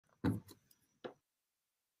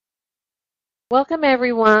Welcome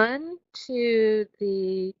everyone to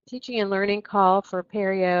the Teaching and Learning Call for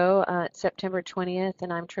Apereo September 20th,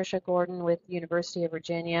 and I'm Tricia Gordon with University of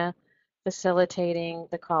Virginia facilitating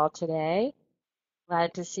the call today.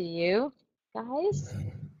 Glad to see you guys.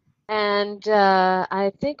 And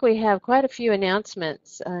I think we have quite a few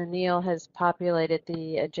announcements. Neil has populated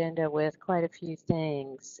the agenda with quite a few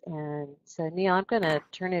things. And so Neil, I'm going to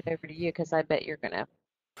turn it over to you because I bet you're going to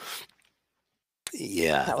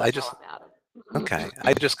tell us all about it. Okay,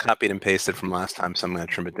 I just copied and pasted from last time, so I'm going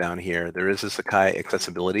to trim it down here. There is a Sakai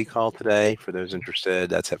accessibility call today for those interested.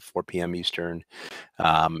 That's at 4 p.m. Eastern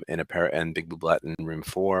in Big Blue Button Room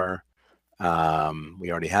 4. We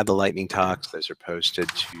already had the lightning talks. Those are posted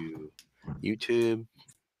to YouTube.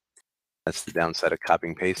 That's the downside of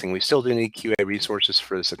copying and pasting. We still do need QA resources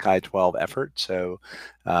for the Sakai 12 effort. So,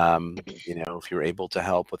 if you're able to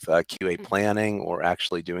help with QA planning or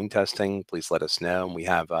actually doing testing, please let us know. And we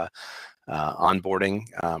have onboarding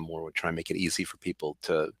where we're trying to make it easy for people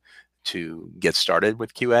to get started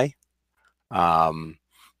with QA.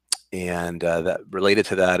 That related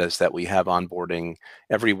to that is that we have onboarding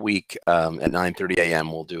every week at 9:30 a.m.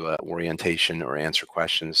 We'll do an orientation or answer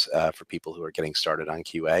questions for people who are getting started on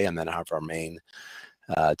QA, and then have our main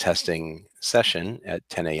testing session at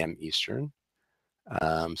 10 a.m. Eastern.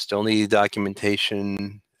 Still need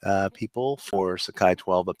documentation people for Sakai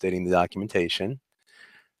 12 updating the documentation.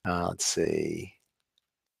 Let's see.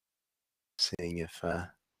 Seeing if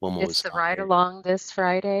Wilma was It's the ride along this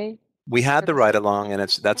Friday. We had the ride along, and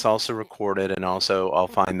that's also recorded, and also I'll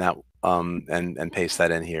find that and paste that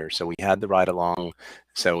in here. So we had the ride along.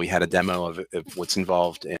 So we had a demo of what's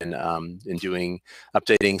involved in doing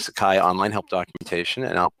updating Sakai online help documentation,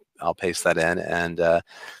 and I'll paste that in. And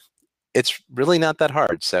it's really not that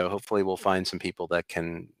hard. So hopefully we'll find some people that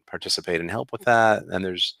can participate and help with that. And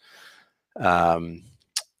there's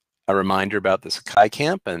a reminder about the Sakai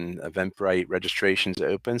Camp, and Eventbrite registration's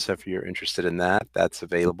open. So if you're interested in that, that's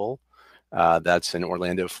available. That's in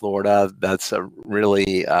Orlando, Florida. That's a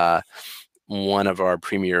really one of our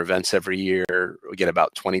premier events every year. We get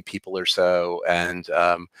about 20 people or so, and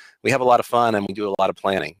we have a lot of fun, and we do a lot of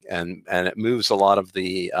planning, and it moves a lot of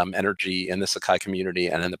the energy in the Sakai community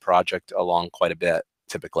and in the project along quite a bit,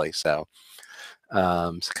 typically. So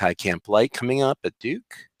Sakai Camp Light coming up at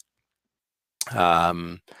Duke.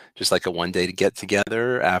 Just like a one-day to get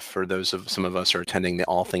together after some of us are attending the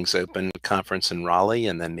All Things Open conference in Raleigh,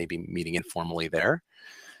 and then maybe meeting informally there.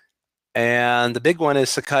 And the big one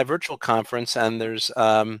is Sakai Virtual Conference, and there's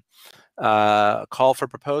a call for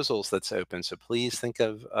proposals that's open. So please think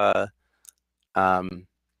of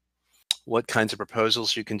what kinds of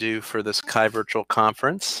proposals you can do for the Sakai Virtual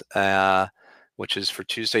Conference, which is for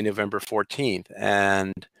Tuesday, November 14th.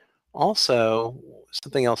 And also,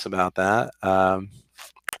 something else about that.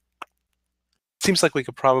 Seems like we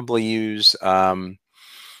could probably use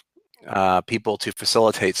people to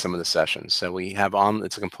facilitate some of the sessions. So we have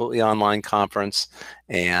it's a completely online conference,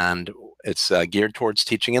 and it's geared towards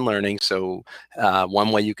teaching and learning. So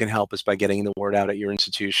one way you can help is by getting the word out at your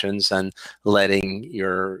institutions and letting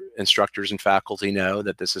your instructors and faculty know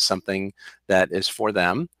that this is something that is for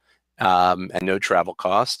them. And no travel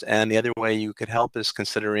cost. And the other way you could help is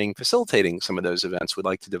considering facilitating some of those events. We'd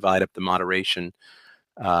like to divide up the moderation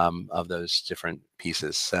of those different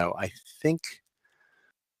pieces. So I think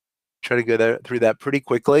try to go through that pretty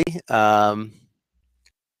quickly. Good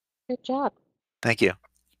job. Thank you.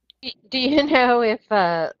 Do you know if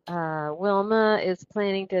Wilma is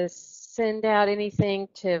planning to send out anything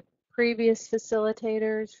to previous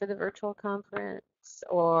facilitators for the virtual conference,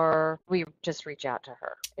 or we just reach out to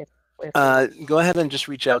her? Go ahead and just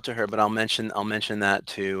reach out to her, but I'll mention that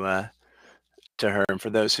to her. And for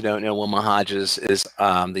those who don't know, Wilma Hodges is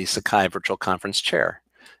the Sakai Virtual Conference Chair.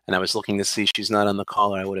 And I was looking to see she's not on the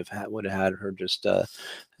call, or I would have had her just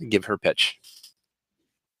give her pitch.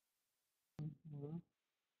 Mm-hmm.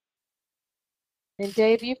 And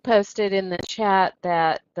Dave, you've posted in the chat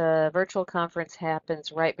that the virtual conference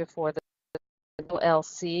happens right before the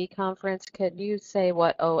OLC conference. Could you say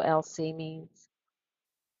what OLC means?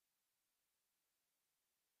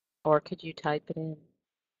 Or could you type it in?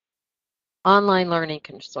 Online Learning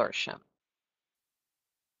Consortium.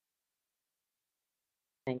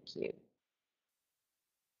 Thank you.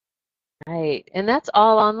 Right, and that's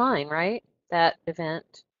all online, right? That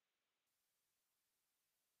event?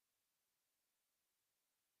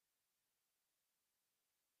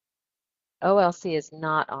 OLC is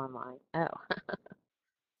not online. Oh,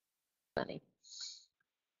 funny.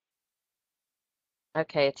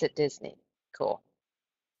 Okay, it's at Disney. Cool.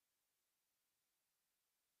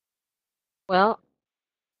 Well,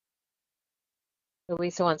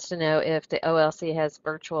 Louisa wants to know if the OLC has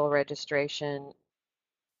virtual registration,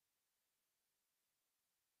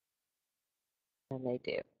 and they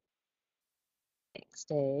do. Thanks,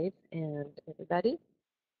 Dave, and everybody.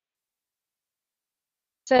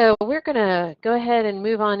 So we're going to go ahead and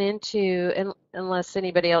move on into, unless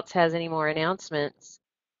anybody else has any more announcements,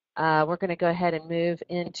 we're going to go ahead and move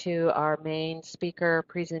into our main speaker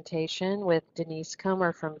presentation with Denise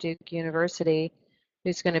Comer from Duke University,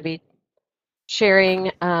 who's going to be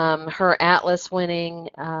sharing her Atlas-winning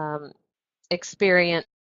experience,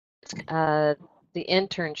 the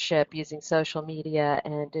internship using social media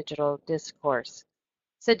and digital discourse.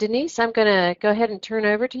 So Denise, I'm going to go ahead and turn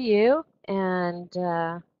over to you, and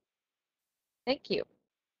thank you.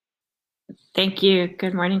 Thank you.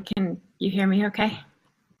 Good morning. Can you hear me okay?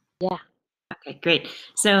 Yeah. Okay, great.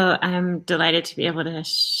 So I'm delighted to be able to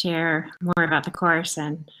share more about the course,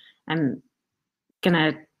 and I'm going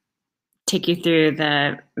to take you through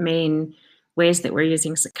the main ways that we're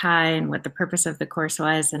using Sakai and what the purpose of the course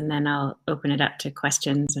was, and then I'll open it up to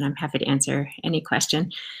questions, and I'm happy to answer any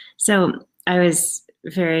question. So I was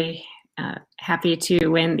very happy to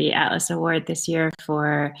win the Atlas Award this year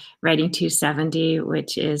for Writing 270,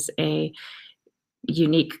 which is a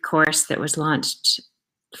unique course that was launched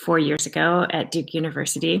 4 years ago at Duke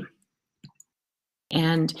University.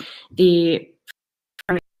 And the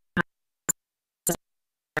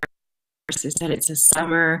course is that it's a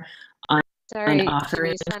summer on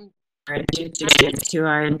offering for Duke students who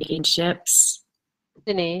are in internships.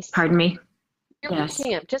 Denise. Pardon me? You're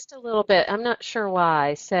breaking up just a little bit. I'm not sure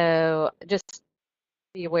why, so just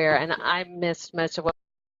be aware. And I missed most of what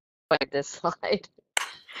this slide.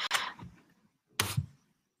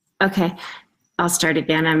 Okay, I'll start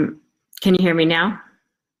again. Can you hear me now?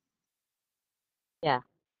 Yeah.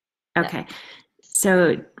 Okay,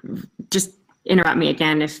 so just interrupt me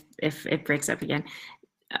again if it breaks up again.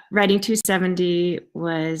 Writing 270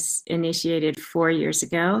 was initiated 4 years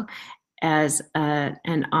ago as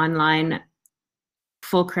an online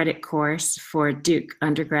full credit course for Duke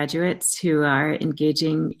undergraduates who are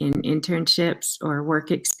engaging in internships or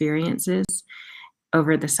work experiences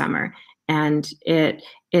over the summer. And it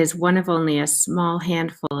is one of only a small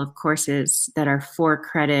handful of courses that are for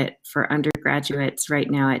credit for undergraduates right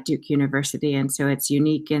now at Duke University. And so it's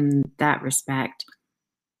unique in that respect.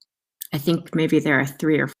 I think maybe there are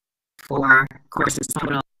 3 or 4 courses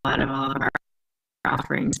total out of all of our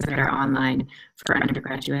offerings that are online for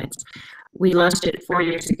undergraduates. We launched it 4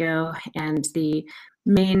 years ago, and the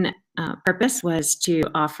main purpose was to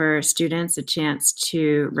offer students a chance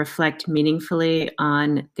to reflect meaningfully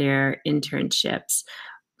on their internships.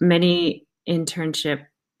 Many internship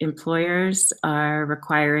employers are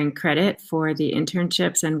requiring credit for the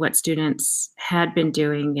internships, and what students had been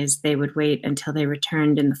doing is they would wait until they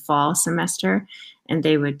returned in the fall semester, and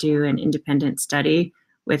they would do an independent study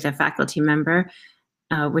with a faculty member,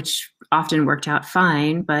 which often worked out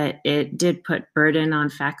fine, but it did put burden on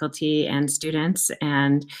faculty and students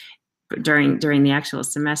and during the actual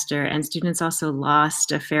semester. And students also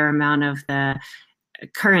lost a fair amount of the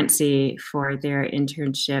currency for their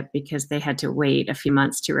internship because they had to wait a few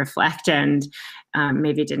months to reflect and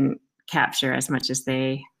maybe didn't capture as much as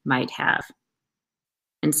they might have.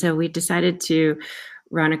 And so we decided to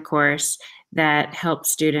run a course that helped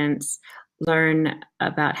students learn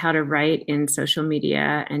about how to write in social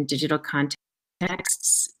media and digital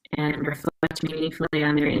contexts and reflect meaningfully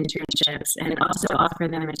on their internships, and also offer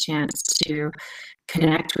them a chance to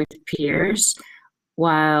connect with peers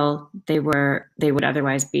while they would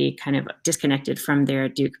otherwise be kind of disconnected from their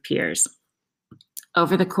Duke peers.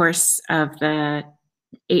 Over the course of the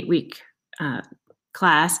 8-week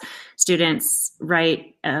class, students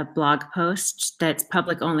write a blog post that's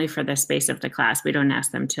public only for the space of the class. We don't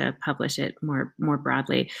ask them to publish it more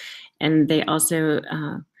broadly. And they also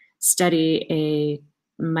study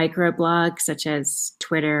a microblog such as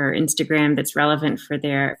Twitter or Instagram that's relevant for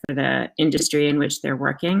the industry in which they're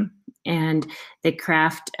working. And they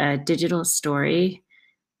craft a digital story,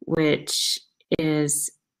 which is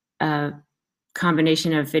a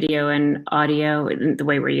combination of video and audio, the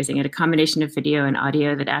way we're using it, a combination of video and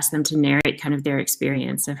audio that asks them to narrate kind of their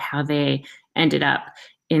experience of how they ended up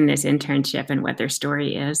in this internship and what their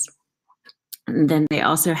story is. And then they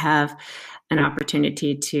also have an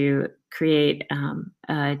opportunity to create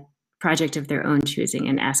a project of their own choosing,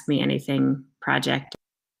 an Ask Me Anything project.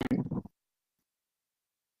 And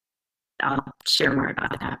I'll share more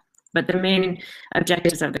about that. But the main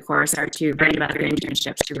objectives of the course are to write about their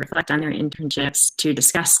internships, to reflect on their internships, to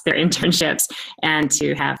discuss their internships, and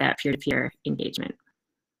to have that peer-to-peer engagement.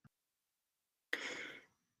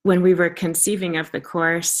 When we were conceiving of the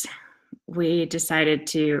course, we decided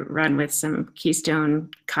to run with some keystone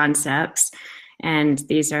concepts, and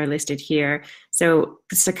these are listed here. So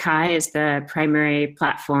Sakai is the primary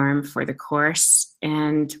platform for the course,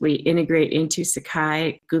 and we integrate into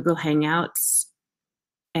Sakai Google Hangouts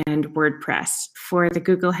and WordPress. For the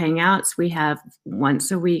Google Hangouts, we have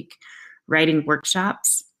once a week writing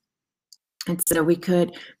workshops. And so we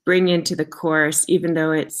could bring into the course, even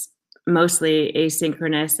though it's mostly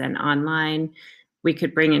asynchronous and online, we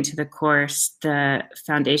could bring into the course the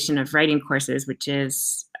foundation of writing courses, which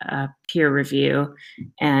is peer review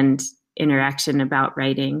and interaction about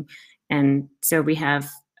writing. And so we have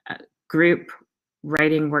group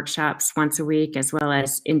writing workshops once a week, as well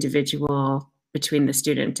as individual between the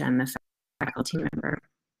student and the faculty member.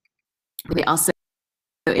 We also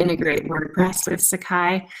integrate WordPress with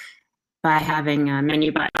Sakai by having a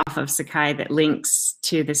menu button off of Sakai that links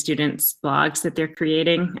to the students' blogs that they're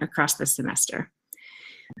creating across the semester.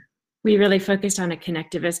 We really focused on a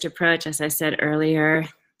connectivist approach. As I said earlier,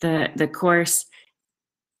 the course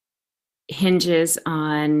hinges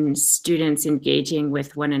on students engaging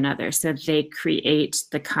with one another. So they create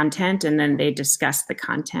the content and then they discuss the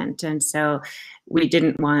content. And so we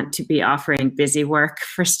didn't want to be offering busy work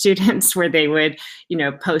for students where they would,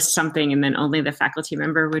 post something and then only the faculty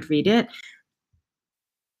member would read it.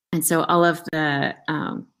 And so all of the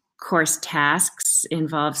course tasks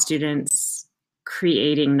involve students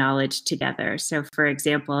creating knowledge together. So for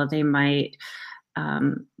example, they might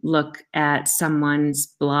look at someone's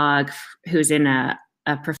blog who's in a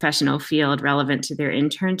professional field relevant to their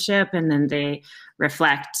internship, and then they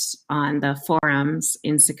reflect on the forums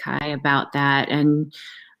in Sakai about that and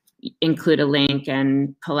include a link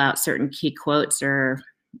and pull out certain key quotes or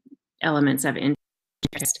elements of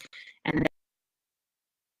interest. And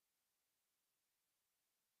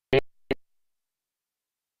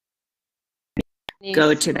then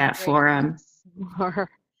go to that forum.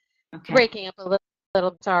 Okay. Breaking up a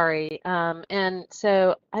little, sorry. And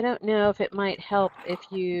so I don't know if it might help if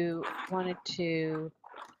you wanted to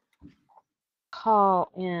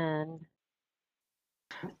call in.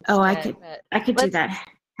 Oh, I could do that.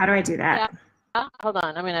 How do I do that? Yeah, hold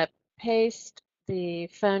on. I'm going to paste the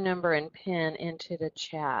phone number and PIN into the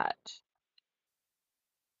chat.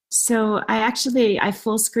 So I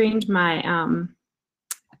full screened my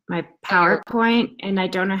my PowerPoint, and I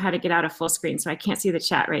don't know how to get out of full screen, so I can't see the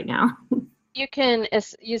chat right now. You can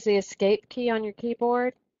use the escape key on your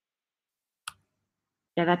keyboard.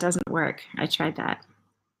 Yeah, that doesn't work. I tried that.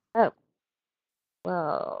 Oh,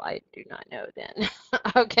 well, I do not know then.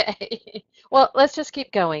 Okay. Well, let's just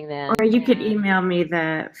keep going then. Or you could email me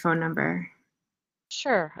the phone number.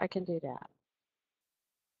 Sure, I can do that.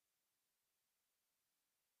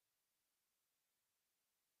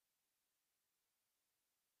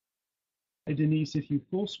 Hey Denise, if you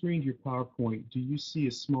full screened your PowerPoint, do you see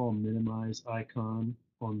a small minimize icon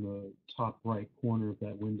on the top right corner of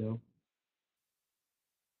that window?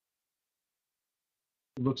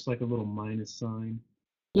 It looks like a little minus sign.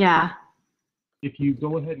 Yeah. If you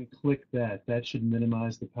go ahead and click that, that should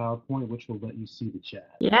minimize the PowerPoint, which will let you see the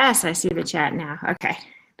chat. Yes, I see the chat now. Okay,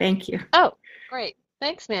 thank you. Oh, great.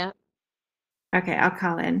 Thanks, Matt. Okay, I'll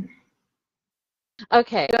call in.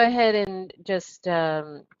 Okay, go ahead and just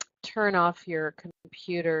turn off your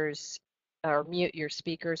computers or mute your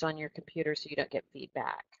speakers on your computer so you don't get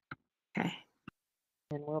feedback. Okay.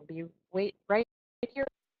 And we'll be right here.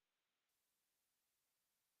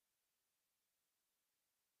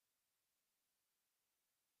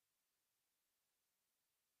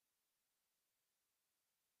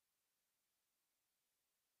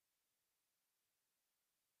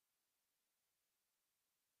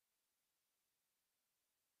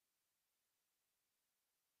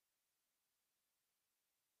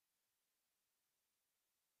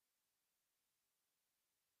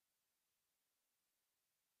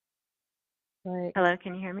 Right. Hello,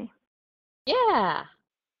 can you hear me? Yeah.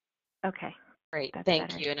 Okay. Great.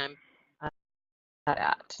 Thank you. And I'm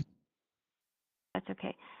that. That's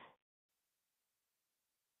okay.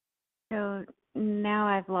 So now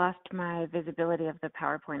I've lost my visibility of the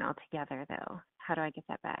PowerPoint altogether, though. How do I get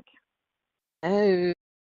that back? Oh,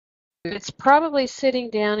 it's probably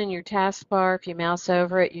sitting down in your taskbar. If you mouse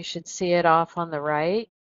over it, you should see it off on the right.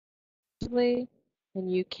 And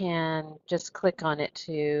you can just click on it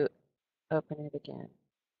to open it again.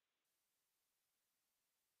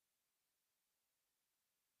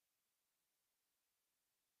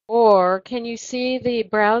 Or can you see the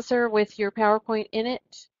browser with your PowerPoint in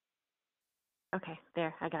it? Okay,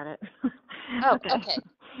 there, I got it. Oh, okay.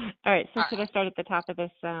 All right, so should I start at the top of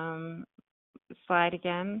this slide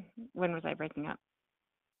again? When was I breaking up?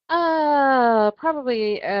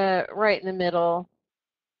 Probably right in the middle.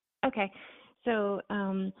 Okay, so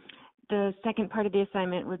the second part of the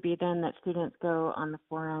assignment would be then that students go on the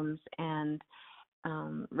forums and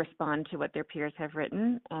respond to what their peers have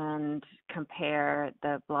written and compare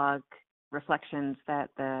the blog reflections that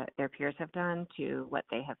their peers have done to what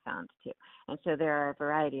they have found too. And so there are a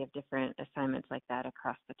variety of different assignments like that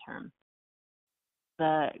across the term.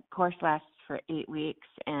 The course lasts for 8 weeks,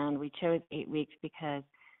 and we chose 8 weeks because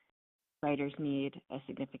writers need a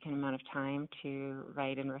significant amount of time to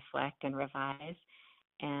write and reflect and revise.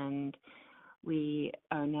 And we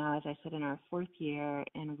are now, as I said, in our 4th year,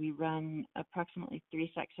 and we run approximately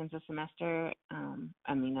 3 sections a semester,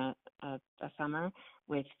 a summer,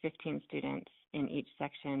 with 15 students in each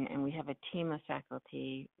section, and we have a team of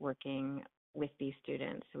faculty working with these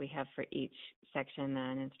students. So we have for each section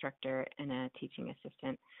an instructor and a teaching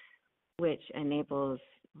assistant, which enables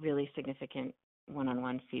really significant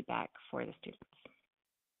one-on-one feedback for the students.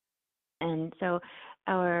 And so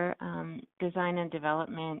our design and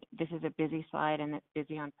development, this is a busy slide, and it's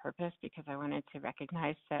busy on purpose because I wanted to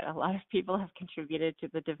recognize that a lot of people have contributed to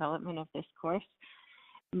the development of this course,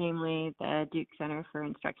 namely the Duke Center for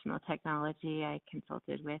Instructional Technology. I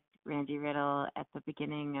consulted with Randy Riddle at the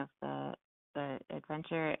beginning of the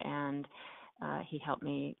adventure, and he helped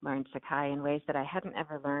me learn Sakai in ways that I hadn't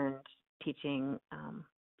ever learned teaching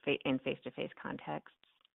in face-to-face contexts.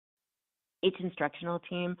 Each instructional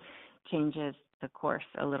team changes the course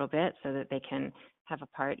a little bit so that they can have a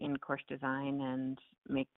part in course design and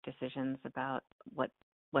make decisions about what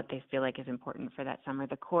they feel like is important for that summer.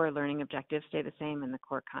 The core learning objectives stay the same and the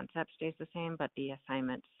core concept stays the same, but the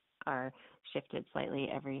assignments are shifted slightly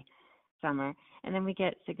every summer. And then we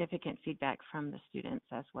get significant feedback from the students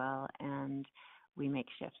as well, and we make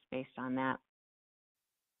shifts based on that.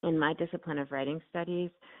 In my discipline of writing studies,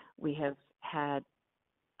 we have had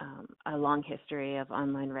a long history of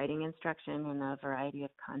online writing instruction in a variety of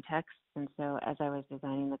contexts. And so as I was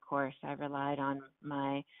designing the course, I relied on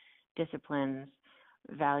my discipline's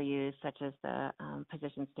values, such as the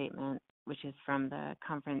position statement, which is from the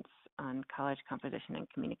Conference on College Composition and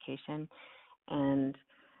Communication. And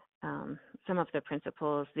some of the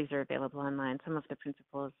principles, these are available online, some of the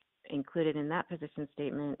principles included in that position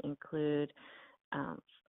statement include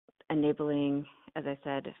enabling, as I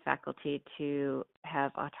said, faculty to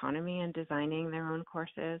have autonomy in designing their own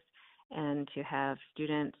courses and to have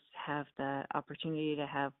students have the opportunity to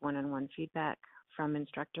have one-on-one feedback from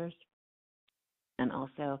instructors, and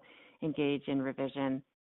also engage in revision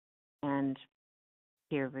and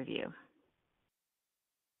peer review.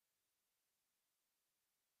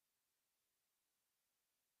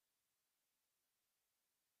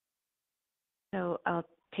 So I'll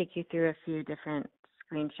take you through a few different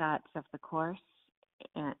screenshots of the course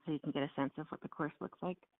so you can get a sense of what the course looks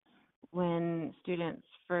like. When students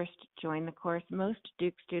first join the course, most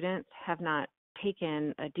Duke students have not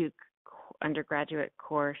taken a Duke undergraduate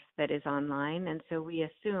course that is online, and so we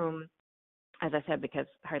assume, as I said, because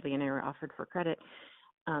hardly any are offered for credit,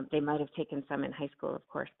 they might have taken some in high school, of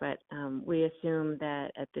course, but we assume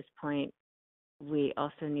that at this point we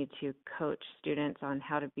also need to coach students on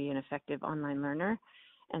how to be an effective online learner.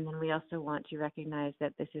 And then we also want to recognize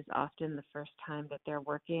that this is often the first time that they're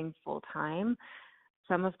working full-time.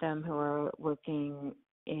 Some of them who are working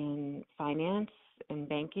in finance and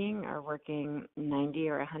banking are working 90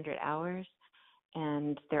 or 100 hours.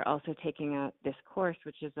 And they're also taking this course,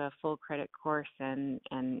 which is a full credit course and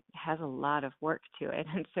has a lot of work to it.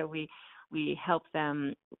 And so we help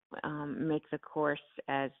them make the course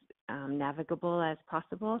as navigable as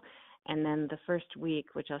possible. And then the first week,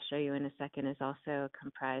 which I'll show you in a second, is also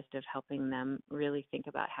comprised of helping them really think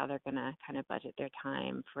about how they're going to kind of budget their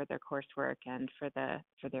time for their coursework and for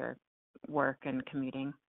their work and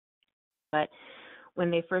commuting. But when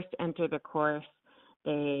they first enter the course,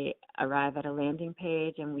 they arrive at a landing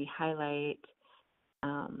page, and we highlight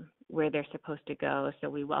where they're supposed to go. So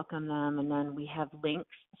we welcome them, and then we have links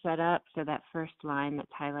set up. So that first line that's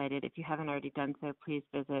highlighted, if you haven't already done so, please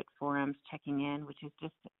visit forums checking in, which is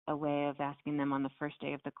just a way of asking them on the first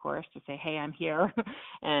day of the course to say, hey, I'm here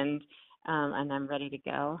and I'm ready to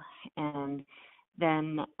go. And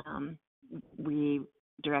then we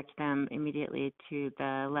direct them immediately to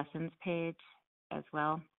the lessons page as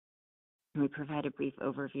well. We provide a brief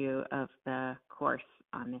overview of the course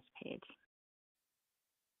on this page.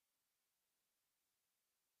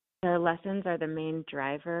 The lessons are the main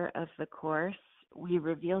driver of the course. We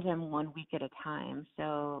reveal them 1 week at a time.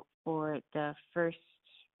 So for the first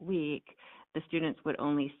week, the students would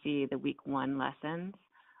only see the week 1 lessons,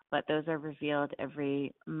 but those are revealed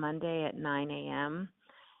every Monday at 9 a.m.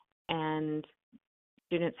 And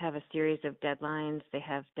students have a series of deadlines. They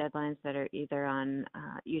have deadlines that are either on,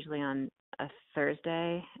 usually on a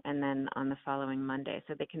Thursday and then on the following Monday.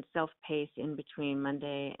 So they can self-pace in between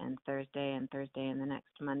Monday and Thursday and the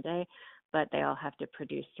next Monday, but they all have to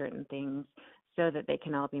produce certain things so that they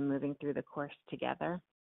can all be moving through the course together.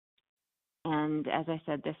 And as I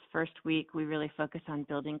said, this first week, we really focus on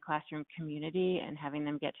building classroom community and having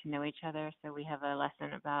them get to know each other. So we have a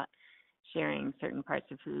lesson about sharing certain parts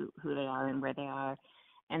of who they are and where they are.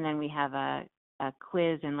 And then we have a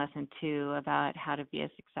quiz in lesson 2 about how to be a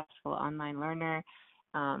successful online learner,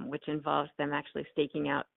 which involves them actually staking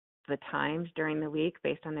out the times during the week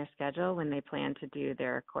based on their schedule when they plan to do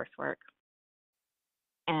their coursework.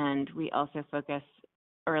 And we also focus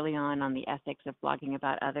early on the ethics of blogging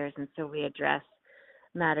about others. And so we address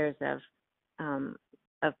matters of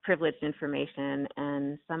privileged information,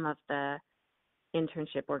 and some of the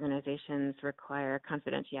internship organizations require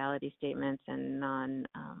confidentiality statements and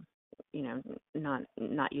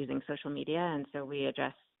not using social media. And so we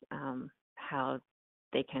address how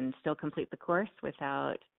they can still complete the course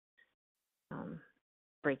without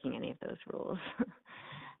breaking any of those rules.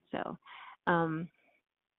 So I'll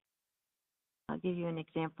give you an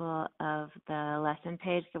example of the lesson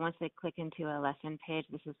page. So once they click into a lesson page,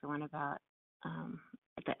 this is the one about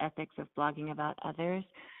the ethics of blogging about others.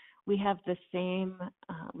 We have the same,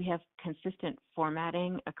 we have consistent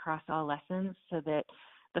formatting across all lessons, so that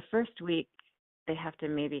the first week they have to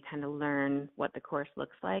maybe kind of learn what the course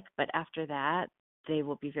looks like, but after that, they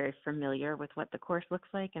will be very familiar with what the course looks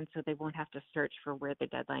like, and so they won't have to search for where the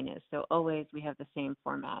deadline is. So always we have the same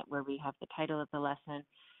format where we have the title of the lesson,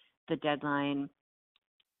 the deadline,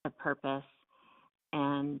 the purpose,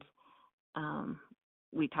 and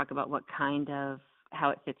we talk about what kind of,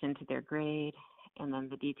 how it fits into their grade, and then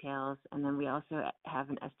the details. And then we also have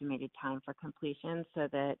an estimated time for completion so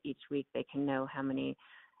that each week they can know how many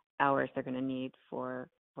hours they're going to need for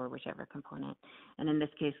whichever component. And in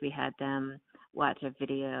this case, we had them watch a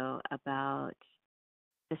video about,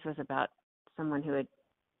 this was about someone who had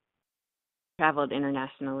traveled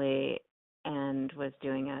internationally and was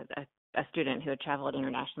doing a student who had traveled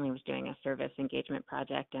internationally was doing a service engagement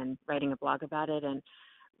project and writing a blog about it, and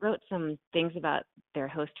wrote some things about their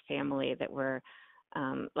host family that were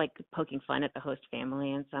like poking fun at the host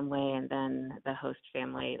family in some way. And then the host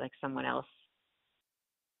family, like someone else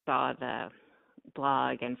saw the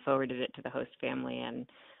blog and forwarded it to the host family. And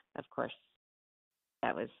of course,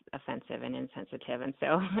 that was offensive and insensitive. And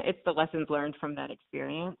so it's the lessons learned from that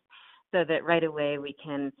experience, so that right away we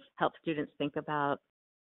can help students think about,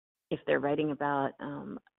 if they're writing about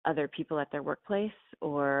other people at their workplace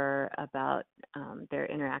or about their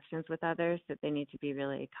interactions with others, that they need to be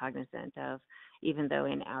really cognizant of, even though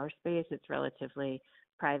in our space it's relatively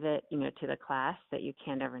private, to the class, that you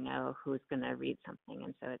can't ever know who's going to read something.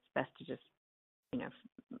 And so it's best to just,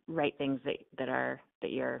 write things that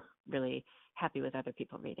you're really happy with other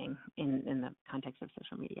people reading in the context of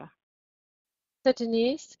social media. So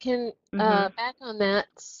Denise, can back on that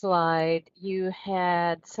slide, you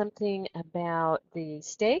had something about the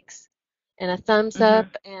stakes and a thumbs up,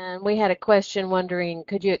 and we had a question wondering,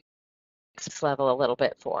 could you explain this level a little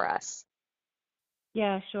bit for us?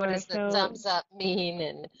 Yeah, sure. What does the thumbs up mean?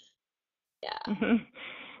 And yeah.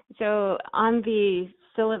 So on the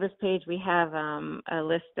syllabus page, we have a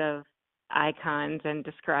list of icons and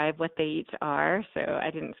describe what they each are. So I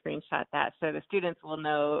didn't screenshot that, so the students will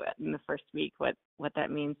know in the first week what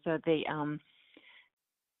that means. So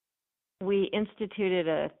we instituted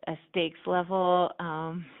a stakes level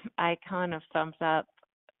icon of thumbs up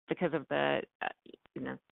because of the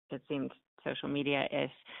it seemed social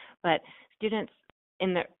media-ish, but students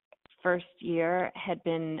in the first year had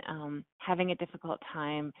been having a difficult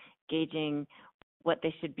time gauging what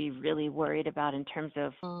they should be really worried about in terms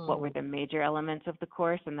of what were the major elements of the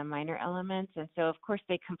course and the minor elements. And so of course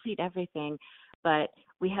they complete everything, but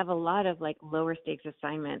we have a lot of like lower stakes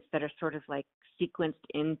assignments that are sort of like sequenced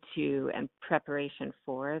into and preparation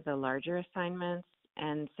for the larger assignments.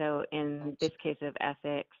 And so in this case of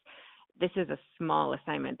ethics, this is a small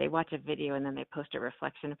assignment. They watch a video and then they post a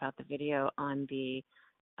reflection about the video on the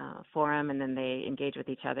forum, and then they engage with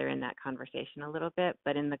each other in that conversation a little bit.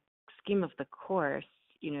 But in the scheme of the course,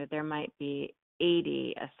 there might be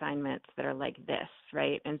 80 assignments that are like this,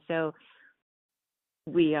 right? And so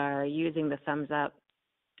we are using the thumbs up,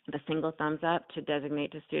 the single thumbs up, to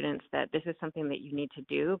designate to students that this is something that you need to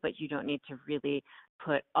do, but you don't need to really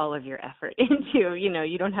put all of your effort into,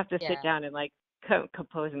 you don't have to sit down and like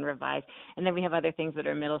compose and revise. And then we have other things that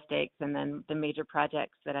are middle stakes, and then the major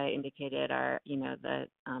projects that I indicated are, the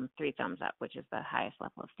 3 thumbs up, which is the highest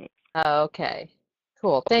level of stakes. Okay,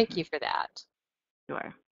 cool. Thank you for that.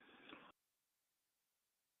 Sure.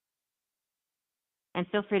 And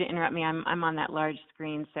feel free to interrupt me. I'm on that large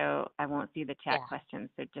screen, so I won't see the chat Yeah, questions.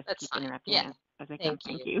 So just that's keep fine. interrupting Yeah, as I can. thank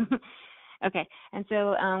Thank you. you. Okay. And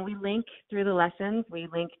so we link through the lessons. We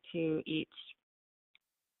link to each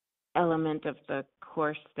element of the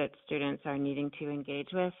course that students are needing to engage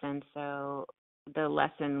with. And so the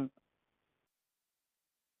lesson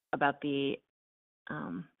about the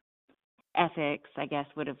ethics, I guess,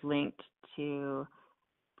 would have linked to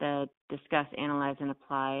the discuss, analyze, and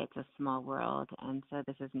apply. It's a small world. And so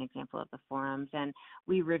this is an example of the forums. And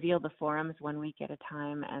we reveal the forums 1 week at a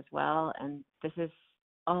time as well. And this is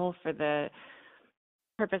all for the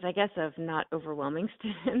purpose, I guess, of not overwhelming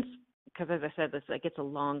students. Because as I said, it's a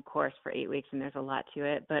long course for 8 weeks and there's a lot to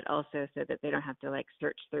it, but also so that they don't have to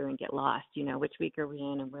search through and get lost, which week are we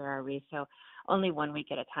in and where are we? So only 1 week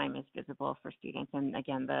at a time is visible for students. And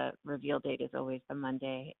again, the reveal date is always the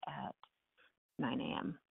Monday at 9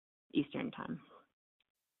 a.m. Eastern time.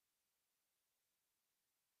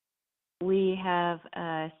 We have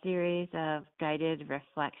a series of guided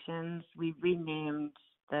reflections. We renamed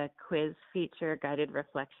the quiz feature Guided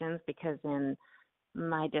Reflections because in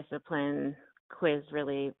my discipline, quiz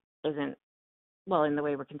really isn't, well, in the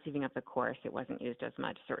way we're conceiving of the course, it wasn't used as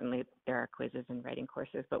much. Certainly there are quizzes in writing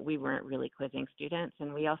courses, but we weren't really quizzing students.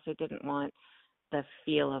 And we also didn't want the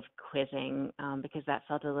feel of quizzing because that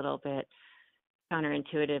felt a little bit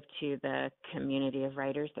counterintuitive to the community of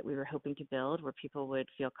writers that we were hoping to build, where people would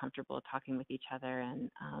feel comfortable talking with each other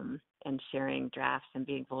and sharing drafts and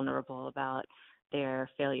being vulnerable about their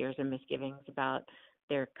failures and misgivings about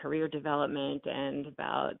their career development and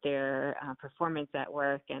about their performance at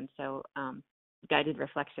work. And so guided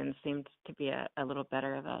reflections seemed to be a little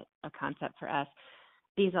better of a concept for us.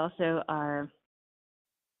 These also are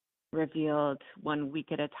revealed 1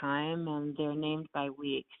 week at a time, and they're named by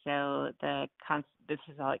week. So this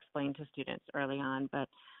is all explained to students early on, but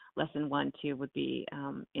lesson 1, 2 would be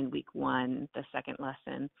in week 1, the second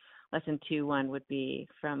lesson. Lesson 2, 1 would be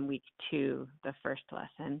from week 2, the first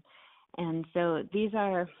lesson. And so these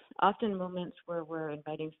are often moments where we're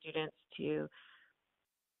inviting students to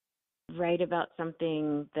write about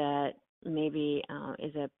something that maybe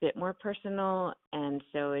is a bit more personal and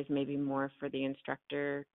so is maybe more for the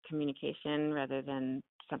instructor communication rather than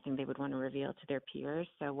something they would want to reveal to their peers.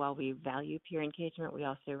 So while we value peer engagement, we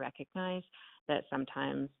also recognize that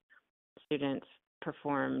sometimes students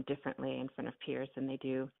perform differently in front of peers than they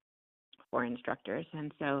do for instructors.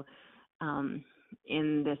 And so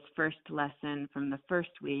in this first lesson from the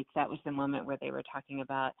first week, that was the moment where they were talking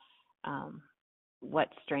about what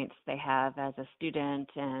strengths they have as a student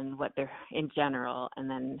and what they're in general, and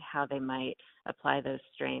then how they might apply those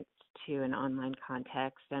strengths to an online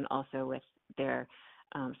context, and also with their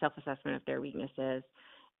self-assessment of their weaknesses,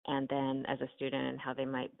 and then as a student and how they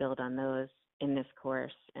might build on those in this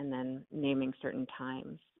course, and then naming certain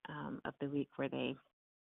times of the week where they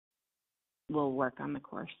will work on the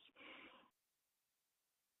course.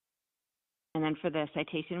 And then for the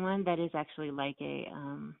citation one, that is actually like a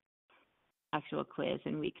actual quiz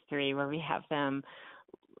in week 3 where we have them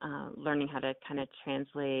learning how to kind of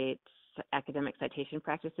translate academic citation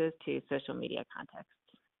practices to social media contexts.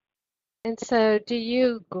 And so do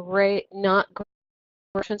you grade, not grade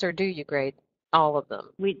portions, or do you grade all of them?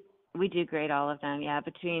 We do grade all of them, yeah.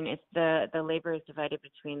 It's the labor is divided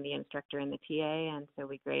between the instructor and the TA, and so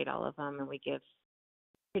we grade all of them and we give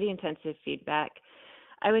pretty intensive feedback.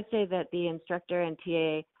 I would say that the instructor and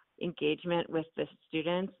TA engagement with the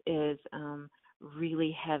students is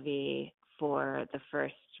really heavy for the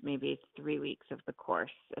first maybe 3 weeks of the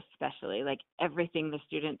course, especially. Like everything the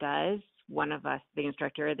student does, one of us, the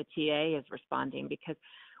instructor or the TA, is responding because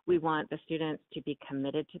we want the students to be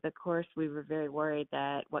committed to the course. We were very worried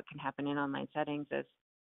that what can happen in online settings, as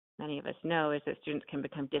many of us know, is that students can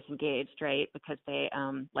become disengaged, right? Because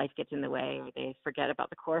life gets in the way or they forget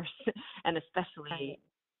about the course. And especially,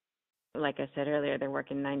 like I said earlier, they're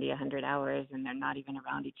working 90, 100 hours and they're not even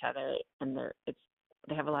around each other, and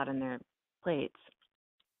they have a lot on their plates.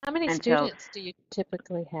 How many students do you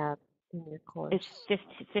typically have in your course? It's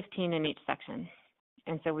 15 in each section.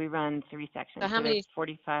 And so we run 3 sections. So how many?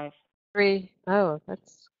 45. 3. Oh,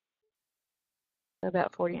 that's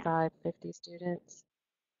about 45, Yeah. 50 students.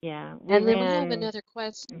 Yeah. And then we have another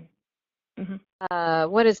question. Mm-hmm.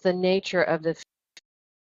 What is the nature of the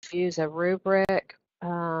use a rubric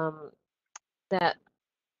that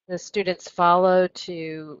the students follow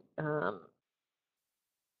to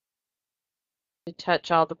touch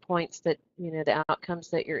all the points that, the outcomes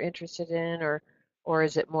that you're interested in, or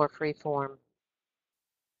is it more free form?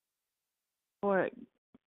 Or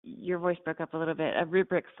your voice broke up a little bit. A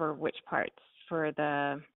rubric for which parts? for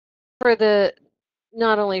the For the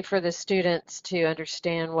not only for the students to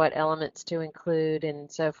understand what elements to include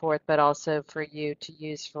and so forth, but also for you to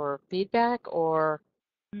use for feedback, or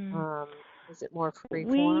mm, is it more free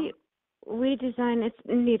form? we design, it's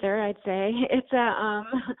neither, I'd say. It's a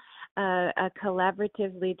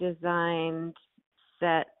collaboratively designed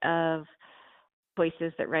set of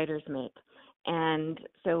choices that writers make. And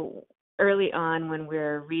so early on, when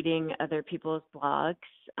we're reading other people's blogs,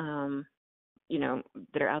 you know,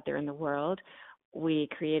 that are out there in the world, we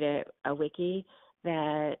create a wiki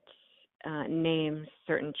that names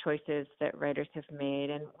certain choices that writers have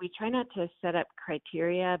made. And we try not to set up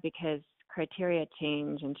criteria because criteria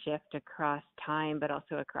change and shift across time, but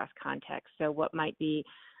also across context. So what might be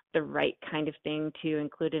the right kind of thing to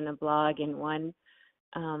include in a blog in one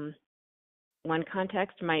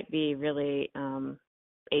context might be really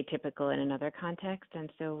atypical in another context. And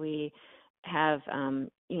so we have,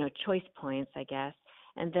 you know, choice points, I guess.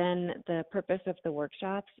 And then the purpose of the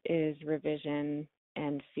workshops is revision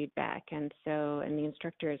and feedback. And the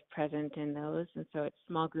instructor is present in those. And so it's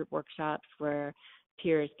small group workshops where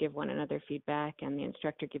peers give one another feedback and the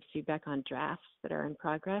instructor gives feedback on drafts that are in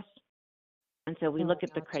progress. And so we look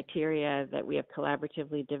at the criteria that we have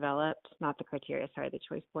collaboratively developed, not the criteria, sorry, the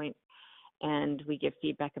choice points, and we give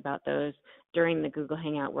feedback about those during the Google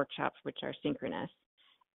Hangout workshops, which are synchronous.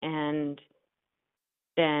 And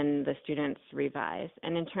then the students revise.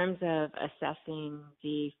 And in terms of assessing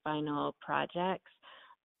the final projects,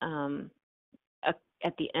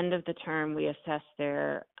 at the end of the term, we assess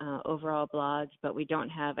their overall blogs, but we don't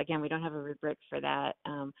have a rubric for that.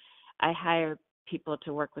 I hire people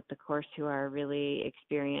to work with the course who are really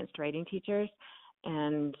experienced writing teachers,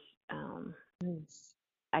 and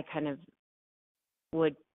I kind of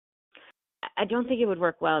I don't think it would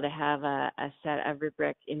work well to have a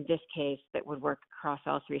rubric in this case that would work across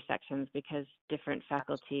all three sections because different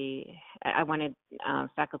faculty, I wanted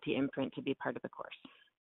faculty imprint to be part of the course.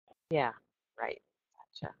 Yeah, right.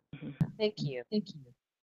 Gotcha. Mm-hmm. Thank you.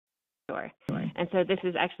 Sure. And so this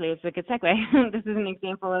is actually, it's a good segue. This is an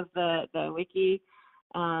example of the wiki.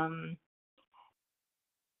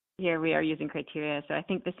 Here we are using criteria. So I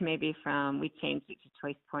think this may be we changed it to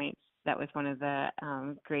choice points. That was one of the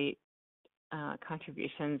great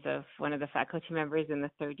contributions of one of the faculty members in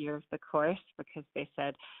the third year of the course, because they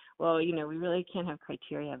said, well, you know, we really can't have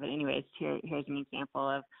criteria. But anyways, here's an example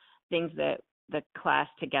of things that the class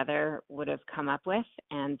together would have come up with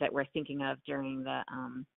and that we're thinking of during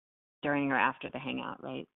or after the hangout,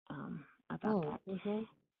 right? About that.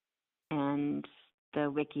 Mm-hmm. And the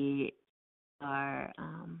wiki are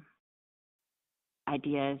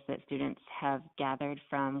ideas that students have gathered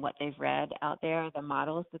from what they've read out there, the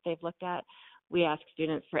models that they've looked at. We ask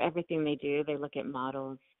students for everything they do, they look at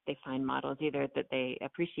models, they find models either that they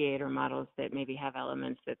appreciate or models that maybe have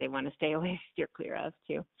elements that they want to stay away, steer clear of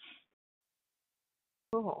too.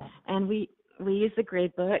 Cool. And we use the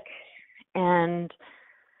grade book, and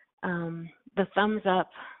the thumbs up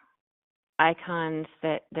icons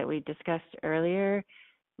that we discussed earlier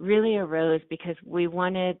really arose because we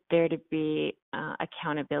wanted there to be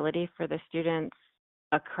accountability for the students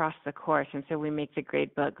across the course. And so we make the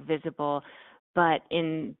grade book visible. But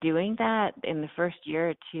in doing that, in the first year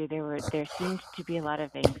or two, there seemed to be a lot of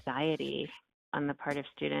anxiety on the part of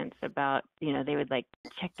students about, you know, they would like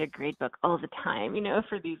check their grade book all the time, you know,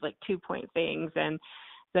 for these like 2-point things. And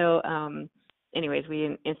so anyways,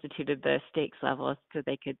 we instituted the stakes levels so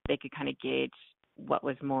they could kind of gauge what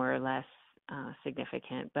was more or less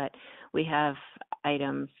significant. But we have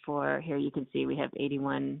items here you can see we have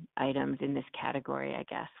 81 items in this category, I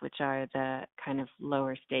guess, which are the kind of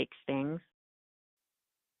lower stakes things.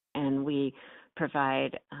 And we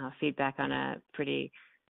provide feedback at a pretty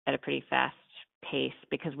fast pace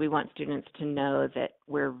because we want students to know that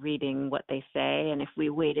we're reading what they say. And if we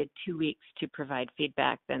waited 2 weeks to provide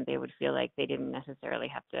feedback, then they would feel like they didn't necessarily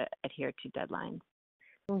have to adhere to deadlines.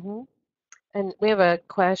 Mm-hmm. And we have a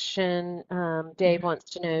question. Dave wants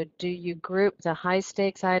to know, do you group the high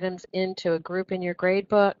stakes items into a group in your grade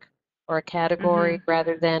book or a category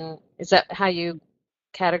rather than, is that how you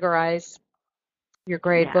categorize your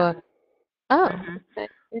grade book? Oh, okay.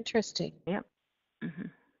 Interesting. Yep.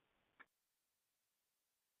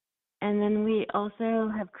 And then we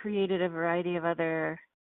also have created a variety of other,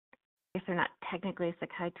 I guess they're not technically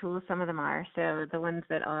Sakai tools, some of them are. So the ones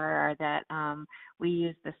that are that we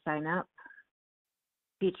use the sign up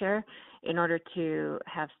feature in order to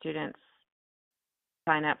have students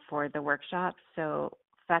sign up for the workshops. So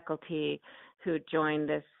faculty who join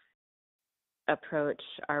this approach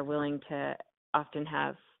are willing to often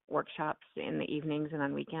have workshops in the evenings and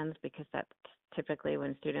on weekends because that's typically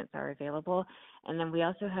when students are available. And then we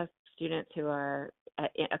also have students who are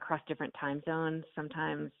across different time zones,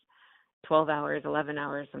 sometimes 12 hours, 11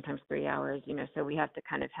 hours, sometimes 3 hours, so we have to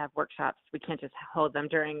kind of have workshops. We can't just hold them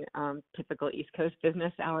during typical East Coast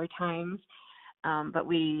business hour times, but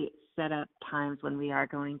we set up times when we are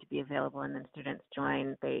going to be available, and then students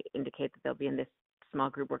join. They indicate that they'll be in this small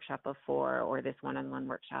group workshop of 4 or this one-on-one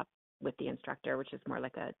workshop with the instructor, which is more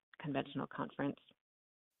like a conventional conference.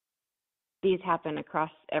 These happen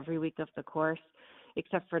across every week of the course,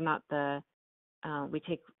 except for not we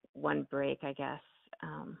take one break, I guess,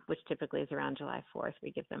 which typically is around July 4th.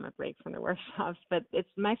 We give them a break from the workshops, but it's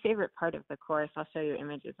my favorite part of the course. I'll show you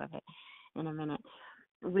images of it in a minute.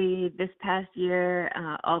 We, this past year,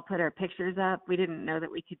 all put our pictures up. We didn't know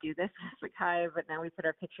that we could do this with Sakai, but now we put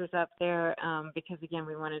our pictures up there because, again,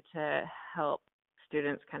 we wanted to help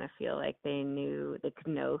students kind of feel like they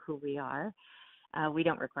could know who we are. We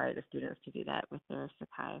don't require the students to do that with their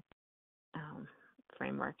Sakai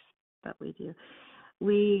frameworks, but we do.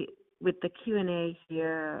 With the Q&A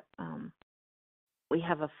here, we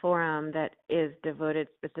have a forum that is devoted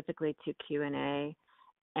specifically to Q&A,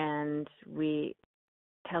 and we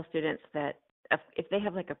tell students that if they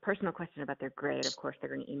have like a personal question about their grade, of course they're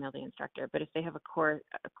going to email the instructor. But if they have a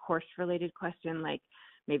course-related question, like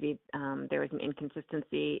maybe there was an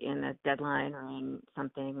inconsistency in a deadline or in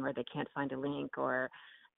something, or they can't find a link, or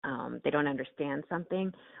they don't understand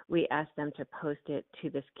something, we ask them to post it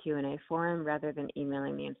to this Q&A forum rather than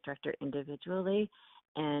emailing the instructor individually.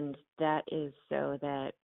 And that is so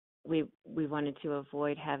that we wanted to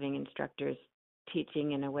avoid having instructors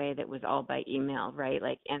teaching in a way that was all by email, right?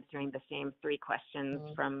 Like answering the same 3 questions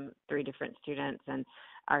from 3 different students. And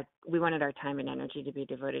we wanted our time and energy to be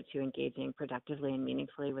devoted to engaging productively and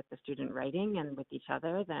meaningfully with the student writing and with each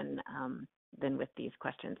other than with these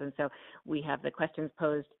questions. And so we have the questions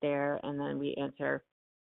posed there, and then we answer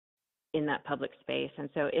in that public space. And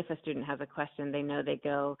so if a student has a question, they know they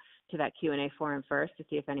go to that Q&A forum first to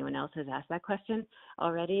see if anyone else has asked that question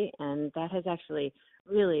already. And that has actually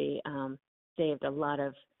really saved a lot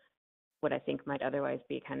of what I think might otherwise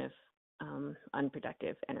be kind of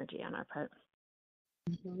unproductive energy on our part.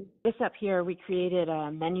 Mm-hmm. This up here, we created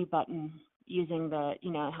a menu button using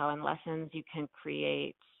how in lessons you can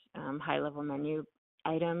create high-level menu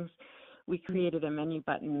items. We created a menu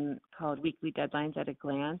button called Weekly Deadlines at a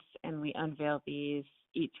Glance, and we unveil these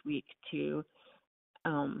each week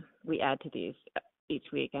we add to these each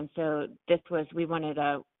week. And so we wanted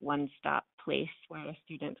a one-stop place where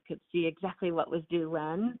students could see exactly what was due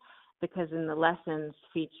when, because in the lessons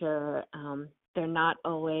feature, they're not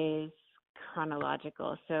always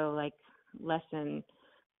chronological. So like lesson,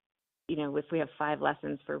 if we have 5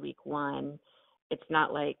 lessons for week 1, it's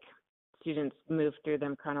not like students move through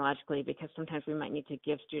them chronologically, because sometimes we might need to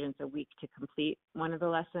give students a week to complete one of the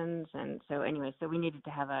lessons. And so anyway, so we needed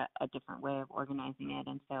to have a different way of organizing it.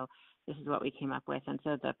 And so this is what we came up with. And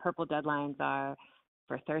so the purple deadlines are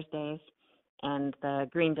for Thursdays, and the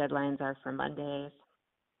green deadlines are for Mondays.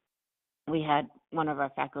 We had one of our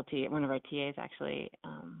TAs actually,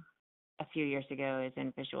 a few years ago is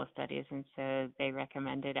in visual studies, and so they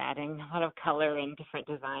recommended adding a lot of color and different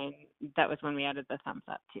design. That was when we added the thumbs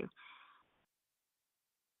up too.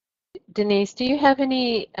 Denise, do you have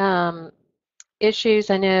any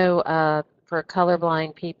issues? I know for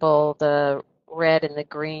colorblind people, the red and the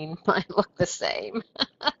green might look the same.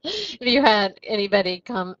 Have you had anybody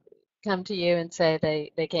come to you and say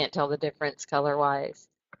they can't tell the difference color-wise?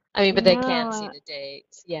 I mean, but they can see the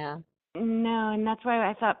dates. Yeah. No, and that's why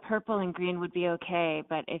I thought purple and green would be okay.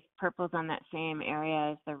 But if purple's on that same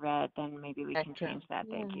area as the red, then maybe we can change that.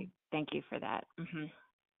 Yeah. Thank you for that. Mm-hmm.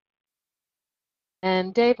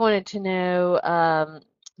 And Dave wanted to know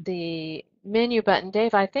the menu button.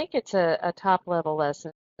 Dave, I think it's a top-level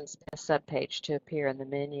lessons subpage to appear in the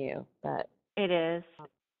menu, but it is.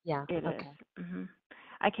 Yeah. It okay. is. Mm-hmm.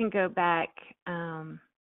 I can go back. Well,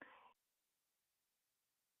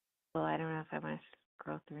 I don't know if I want to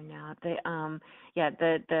scroll through now.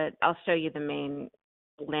 I'll show you the main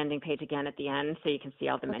landing page again at the end, so you can see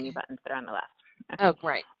all the menu buttons that are on the left. Okay. Oh,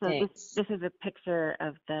 great. So Thanks. this is a picture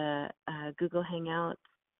of the Google Hangouts,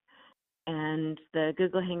 and the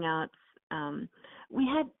Google Hangouts. We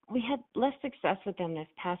had less success with them this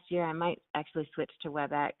past year. I might actually switch to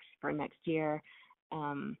WebEx for next year.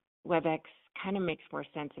 WebEx kind of makes more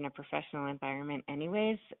sense in a professional environment,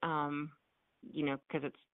 anyways. Because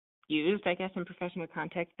it's used, I guess, in professional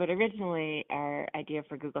context. But originally, our idea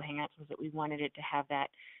for Google Hangouts was that we wanted it to have that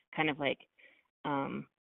kind of like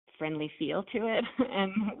friendly feel to it,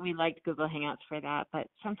 and we liked Google Hangouts for that. But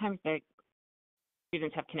sometimes the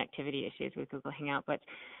students have connectivity issues with Google Hangout. But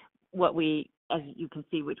what we as you can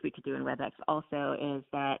see, which we could do in WebEx also, is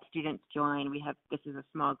that students join. This is a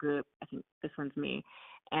small group. I think this one's me.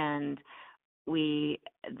 And the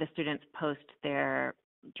students post their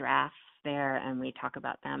drafts there and we talk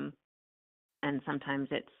about them. And sometimes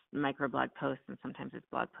it's microblog posts and sometimes it's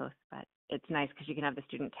blog posts, but it's nice because you can have the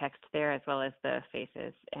student text there as well as the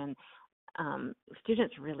faces. And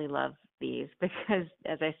students really love these because,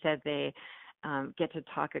 as I said, they get to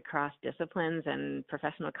talk across disciplines and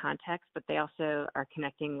professional contexts, but they also are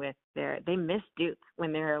connecting with they miss Duke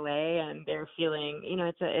when they're away, and they're feeling,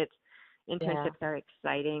 internships are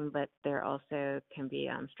exciting, but they're also can be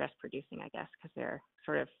stress producing, I guess, because they're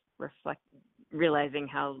sort of realizing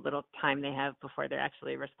how little time they have before they're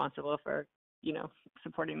actually responsible for,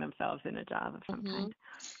 supporting themselves in a job of some kind.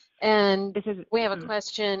 And we have a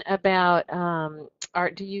question about,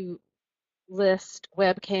 do you list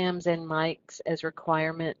webcams and mics as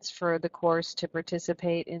requirements for the course to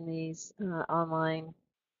participate in these online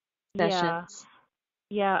sessions?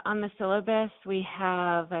 Yeah, on the syllabus, we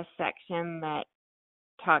have a section that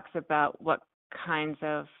talks about what kinds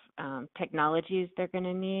of technologies they're going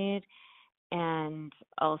to need, and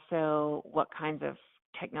also what kinds of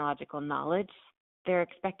technological knowledge they're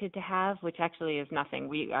expected to have, which actually is nothing.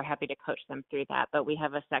 We are happy to coach them through that, but we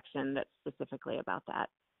have a section that's specifically about that.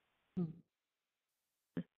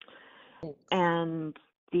 And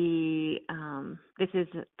this is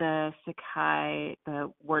the Sakai,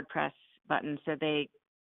 the WordPress button. So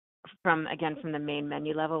from the main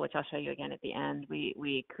menu level, which I'll show you again at the end,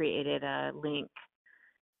 we created a link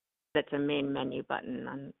that's a main menu button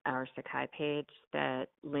on our Sakai page that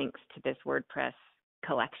links to this WordPress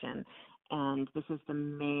collection. And this is the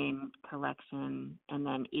main collection, and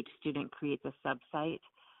then each student creates a subsite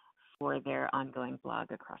for their ongoing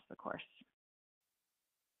blog across the course.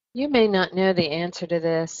 You may not know the answer to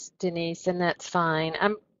this, Denise, and that's fine.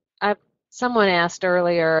 Someone asked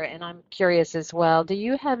earlier, and I'm curious as well. Do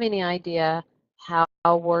you have any idea how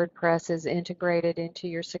WordPress is integrated into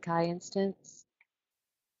your Sakai instance?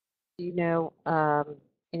 Do you know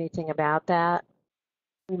anything about that?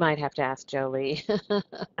 We might have to ask Jolie. No,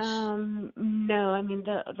 I mean,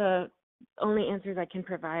 the only answers I can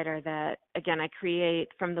provide are that, again,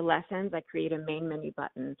 from the lessons, I create a main menu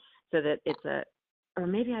button so that or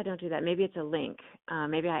maybe I don't do that. Maybe it's a link.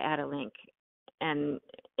 Maybe I add a link, and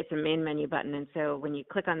it's a main menu button. And so when you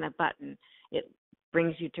click on that button, it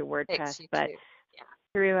brings you to WordPress. But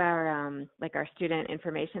through our our student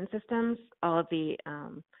information systems, all of the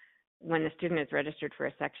when the student is registered for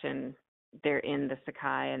a section, they're in the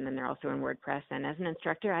Sakai, and then they're also in WordPress. And as an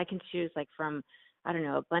instructor, I can choose from, I don't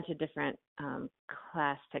know, a bunch of different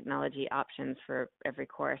class technology options for every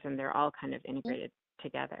course, and they're all kind of integrated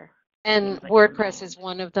together. And WordPress is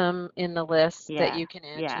one of them in the list that you can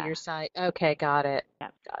add to your site. Okay, got it.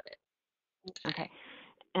 Yep. Got it. Okay.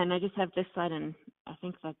 And I just have this slide, and I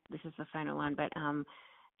think that this is the final one, but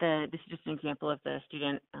this is just an example of the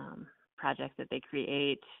student project that they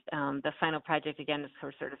create. The final project, again, is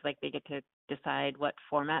sort of like they get to decide what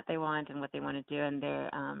format they want and what they want to do, and they're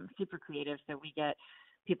super creative. So we get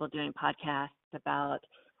people doing podcasts about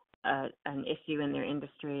an issue in their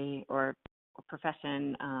industry or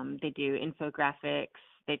profession. They do infographics.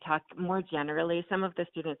 They talk more generally. Some of the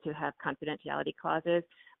students who have confidentiality clauses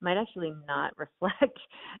might actually not reflect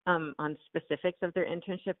on specifics of their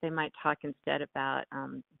internship. They might talk instead about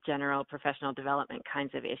general professional development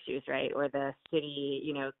kinds of issues, right? Or the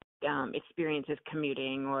city, experiences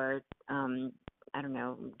commuting, or I don't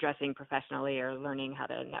know, dressing professionally or learning how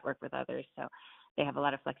to network with others. So they have a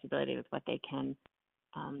lot of flexibility with what they can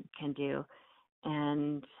do.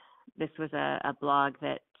 And this was a blog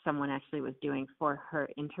that someone actually was doing for her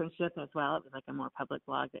internship as well. It was like a more public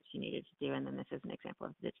blog that she needed to do. And then this is an example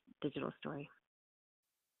of this digital story.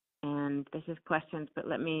 And this is questions, but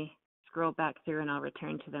let me scroll back through and I'll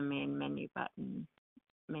return to the main menu button,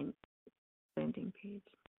 main landing page.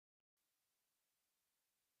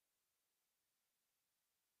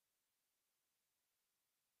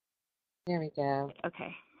 There we go.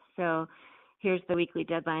 Okay, so here's the weekly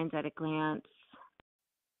deadlines at a glance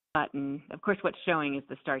button. Of course, what's showing is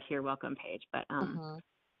the Start Here welcome page, but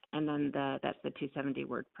and then that's the 270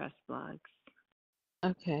 WordPress blogs.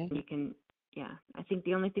 Okay. You can, I think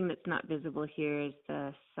the only thing that's not visible here is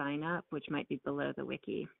the sign up, which might be below the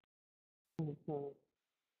wiki.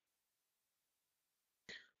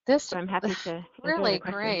 This so I'm happy to really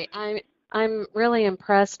great. I'm really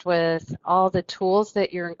impressed with all the tools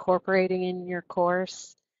that you're incorporating in your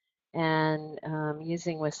course and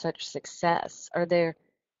using with such success.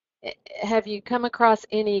 Have you come across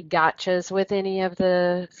any gotchas with any of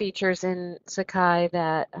the features in Sakai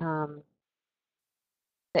that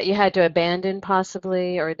that you had to abandon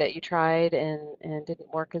possibly, or that you tried and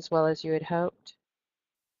didn't work as well as you had hoped?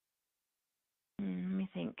 Let me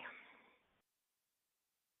think.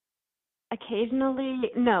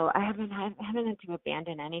 Occasionally, no, I haven't had to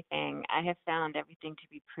abandon anything. I have found everything to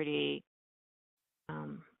be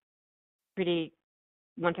um, pretty,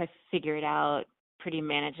 once I figure it out, pretty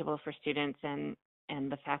manageable for students and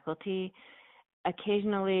the faculty.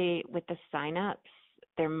 Occasionally with the signups,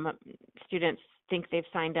 students think they've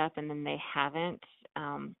signed up and then they haven't.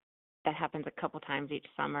 Um, that happens a couple times each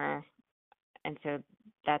summer, and so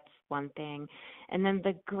that's one thing. And then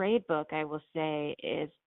the grade book, I will say, is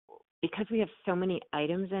because we have so many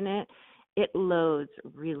items in it, it loads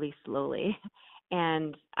really slowly.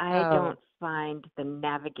 And I Oh, don't find the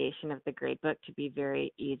navigation of the gradebook to be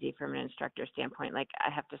very easy from an instructor standpoint. Like I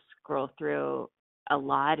have to scroll through a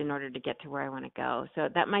lot in order to get to where I want to go. So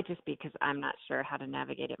that might just be because I'm not sure how to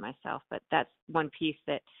navigate it myself, but that's one piece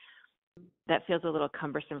that feels a little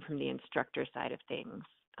cumbersome from the instructor side of things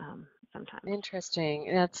sometimes.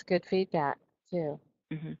 interesting. That's good feedback too.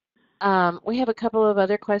 Hmm. We have a couple of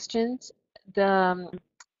other questions. The,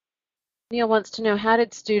 Neil wants to know, how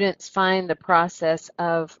did students find the process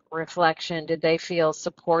of reflection? Did they feel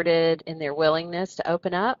supported in their willingness to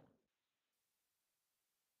open up?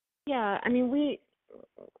 Yeah, I mean, we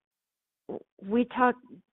talk,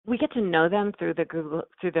 we get to know them through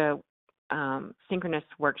the synchronous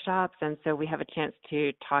workshops, and so we have a chance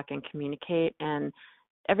to talk and communicate. And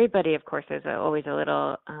everybody, of course, is always a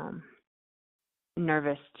little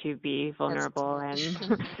nervous to be vulnerable Hesitant.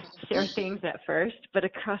 and share things at first, but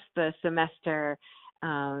across the semester,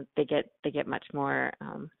 they get much more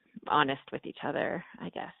honest with each other, I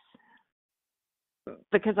guess.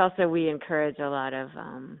 Because also we encourage a lot of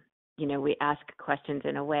we ask questions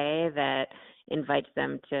in a way that invites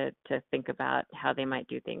them to think about how they might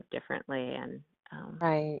do things differently. And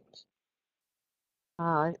Right.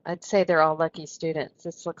 I'd say they're all lucky students.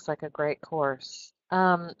 This looks like a great course.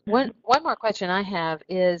 One more question I have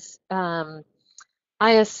is, I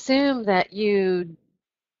assume that you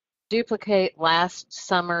duplicate last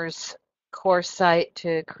summer's course site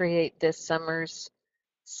to create this summer's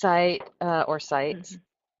site or sites.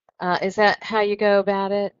 Mhm. Is that how you go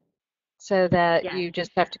about it? So that Yes. you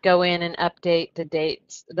just have to go in and update the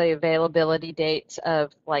dates, the availability dates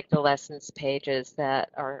of like the lessons pages that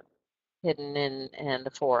are hidden in and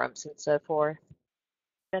the forums and so forth.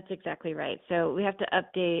 That's exactly right. So we have to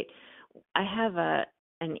update. I have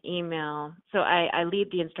an email. So I lead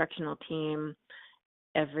the instructional team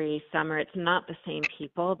every summer. It's not the same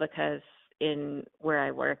people because in where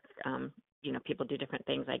I work, people do different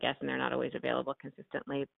things, I guess, and they're not always available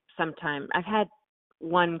consistently. Sometimes I've had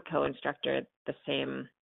one co-instructor the same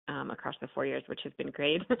across the 4 years, which has been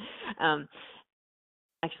great. um,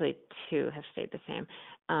 Actually, two have stayed the same.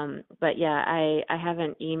 But yeah, I have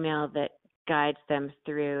an email that guides them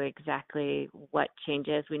through exactly what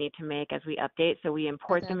changes we need to make as we update. So we Oh,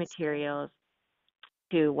 import the that's great. materials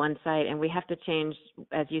to one site, and we have to change,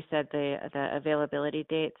 as you said, the availability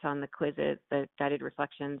dates on the quizzes, the guided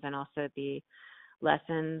reflections, and also the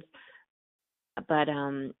lessons. But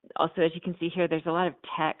also, as you can see here, there's a lot of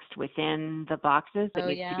text within the boxes that Oh,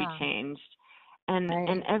 needs to be yeah. changed. And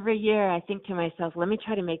Right. every year, I think to myself, let me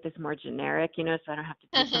try to make this more generic, so I don't have to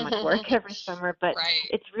do so much work every summer. But Right.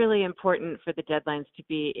 it's really important for the deadlines to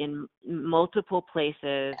be in multiple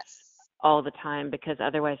places Yes. all the time because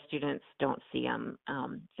otherwise students don't see them.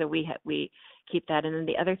 So we keep that. And then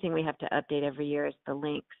the other thing we have to update every year is the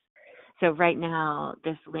links. So right now,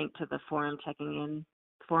 this link to the forum checking in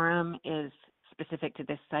forum is specific to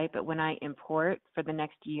this site, but when I import for the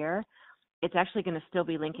next year, it's actually going to still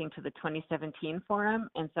be linking to the 2017 forum,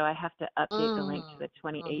 and so I have to update the link to Mm. the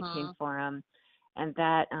 2018 Mm-hmm. forum, and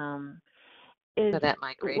that So is that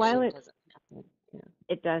while migration doesn't happen. Yeah.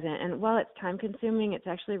 it doesn't, and while it's time consuming, it's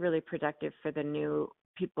actually really productive for the new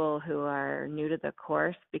people who are new to the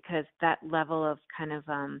course because that level of kind of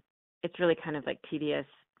it's really kind of like tedious,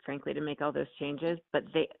 frankly, to make all those changes, but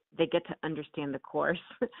they get to understand the course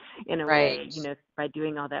in a way, Right. by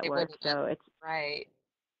doing all that They work. wouldn't. So it's Right.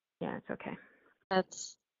 yeah, it's okay.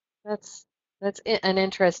 That's that's an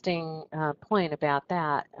interesting point about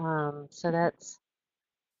that. So that's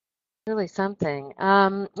really something.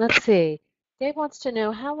 Let's see. Dave wants to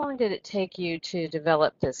know, how long did it take you to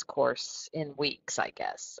develop this course in weeks, I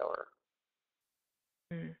guess, or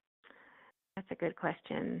Mm, that's a good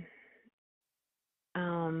question.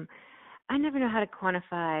 I never know how to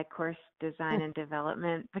quantify course design and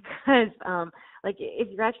development because, like, if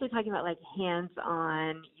you're actually talking about like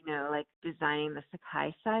hands-on, like designing the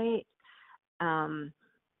Sakai site, um,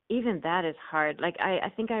 even that is hard. Like,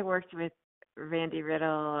 I think I worked with Randy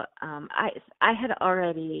Riddle, I had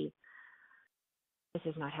already, this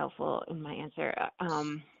is not helpful in my answer.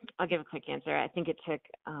 I'll give a quick answer. I think it took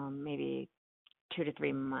maybe 2 to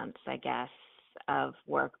 3 months, I guess, of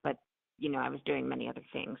work, but I was doing many other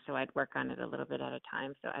things, so I'd work on it a little bit at a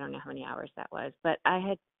time. So I don't know how many hours that was, but I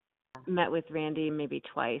had met with Randy maybe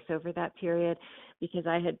twice over that period because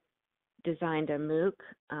I had designed a MOOC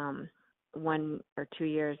 1 or 2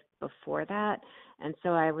 years before that, and so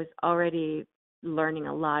I was already learning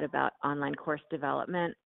a lot about online course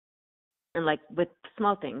development, and like with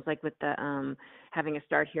small things, like with the having a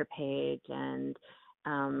start here page and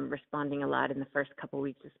responding a lot in the first couple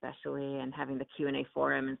weeks especially, and having the Q&A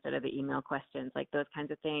forum instead of the email questions, like those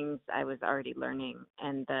kinds of things I was already learning.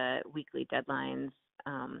 And the weekly deadlines,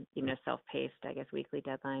 self-paced, I guess, weekly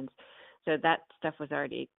deadlines. So that stuff was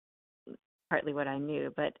already partly what I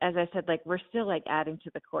knew. But as I said, like we're still like adding to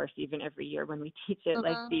the course even every year when we teach it.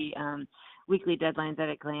 Like the weekly deadlines at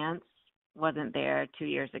a glance wasn't there 2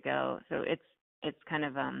 years ago. So it's kind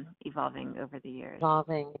of evolving over the years.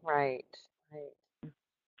 Evolving, right.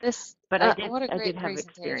 This, but what a I great did have presentation.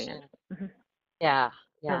 experience. Mm-hmm. Yeah.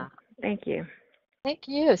 Oh, thank you. Thank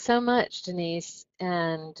you so much, Denise.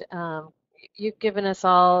 And you've given us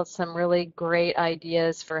all some really great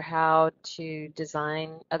ideas for how to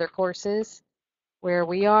design other courses where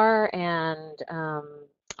we are, and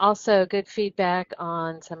also good feedback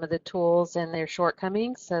on some of the tools and their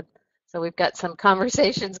shortcomings. So we've got some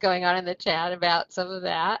conversations going on in the chat about some of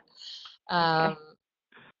that. Okay.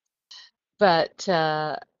 But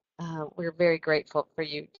we're very grateful for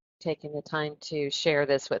you taking the time to share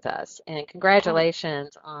this with us. And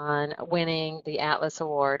congratulations on winning the Atlas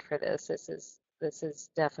Award for this. This is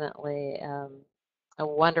definitely a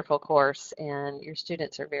wonderful course, and your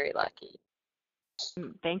students are very lucky.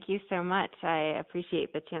 Thank you so much. I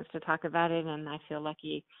appreciate the chance to talk about it, and I feel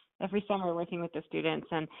lucky every summer working with the students.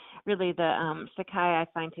 And really, the Sakai I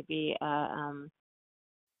find to be a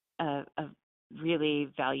really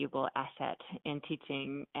valuable asset in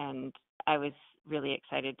teaching, and I was really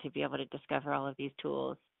excited to be able to discover all of these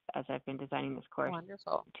tools as I've been designing this course.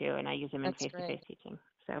 Wonderful. Too, and I use them in That's face-to-face great. teaching.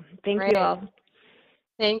 So thank Great. you all.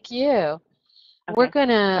 Thank you. Okay. We're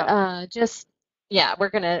gonna we're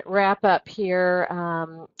gonna wrap up here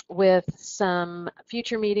with some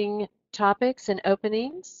future meeting topics and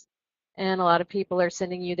openings, and a lot of people are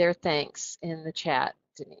sending you their thanks in the chat,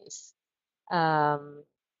 Denise.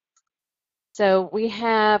 So we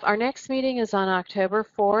have, our next meeting is on October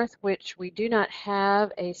 4th, which we do not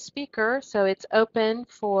have a speaker, so it's open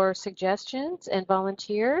for suggestions and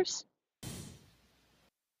volunteers.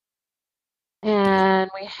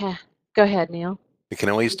 And we have, go ahead, Neil. We can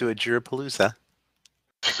always do a Jirapalooza.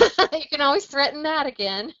 You can always threaten that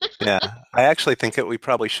again. Yeah, I actually think that we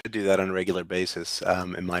probably should do that on a regular basis,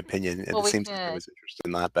 in my opinion. Well, it seems like I was interested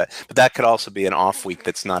in that, but that could also be an off week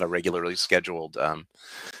that's not a regularly scheduled,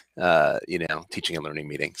 teaching and learning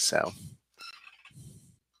meeting. So.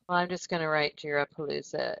 Well, I'm just going to write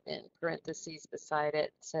Jirapalooza in parentheses beside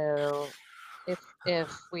it. So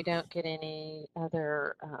if we don't get any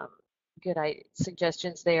other good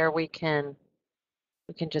suggestions there, we can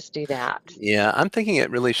just do that. Yeah, I'm thinking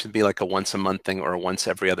it really should be like a once a month thing or a once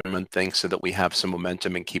every other month thing, so that we have some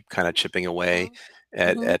momentum and keep kind of chipping away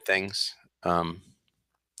at things.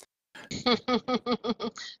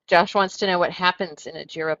 Josh wants to know what happens in a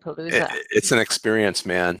Jirapalooza. It's an experience,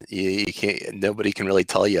 man. You can't. Nobody can really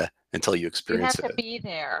tell you until you experience it. You have to be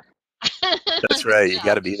there. That's right. You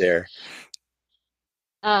got to be there.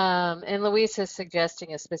 And Louise is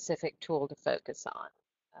suggesting a specific tool to focus on,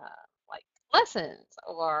 like lessons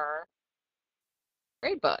or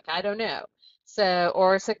gradebook. I don't know. So,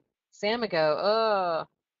 or Samigo. Oh,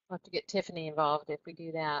 we'll have to get Tiffany involved if we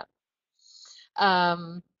do that.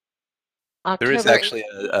 There is actually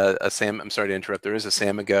I'm sorry to interrupt. There is a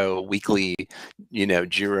Samigo weekly,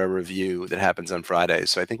 Jira review that happens on Fridays.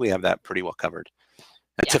 So I think we have that pretty well covered.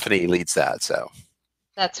 And yeah. Tiffany leads that, so.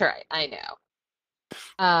 That's right. I know.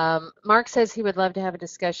 Mark says he would love to have a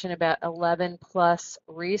discussion about 11 plus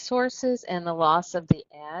resources and the loss of the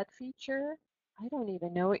add feature. I don't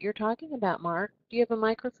even know what you're talking about, Mark. Do you have a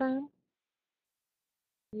microphone?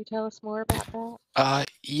 Can you tell us more about that?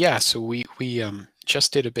 Yeah, so we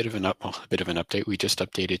just did a bit of an update. We just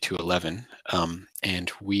updated to 11,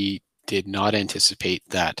 and we did not anticipate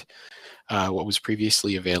that what was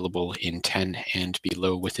previously available in 10 and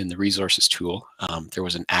below within the resources tool, there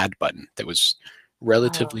was an add button that was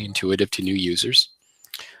relatively intuitive to new users.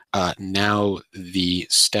 Now the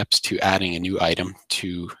steps to adding a new item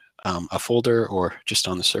to a folder or just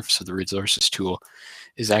on the surface of the resources tool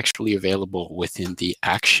is actually available within the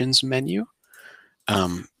actions menu.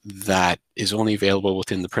 that is only available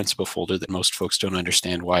within the principal folder that most folks don't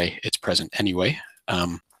understand why it's present anyway.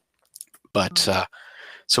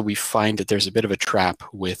 So we find that there's a bit of a trap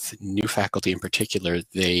with new faculty in particular.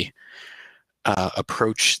 They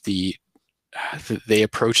approach this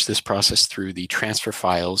process through the transfer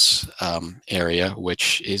files area,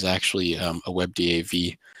 which is actually a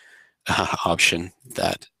WebDAV option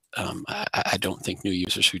that I don't think new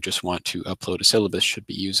users who just want to upload a syllabus should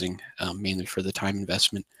be using, mainly for the time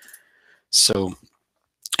investment. So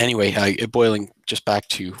anyway, boiling just back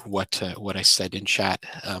to what I said in chat,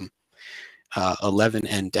 11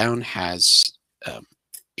 and down has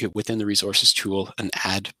within the resources tool an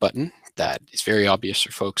add button that is very obvious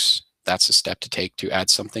for folks. That's a step to take to add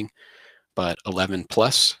something, but 11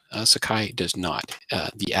 plus Sakai does not.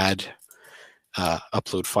 The add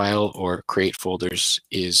upload file or create folders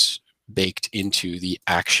is baked into the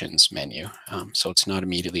actions menu, so it's not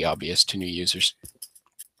immediately obvious to new users.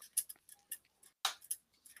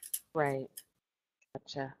 Right.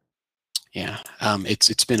 Gotcha. Yeah,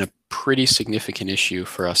 it's been a pretty significant issue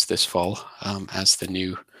for us this fall as the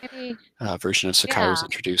new version of Sakai was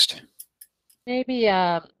introduced. Maybe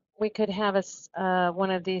we could have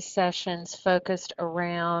one of these sessions focused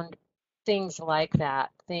around things like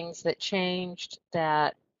that, things that changed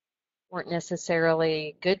that weren't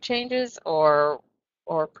necessarily good changes or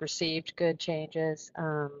perceived good changes.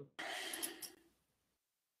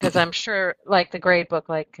 Because I'm sure, like the grade book,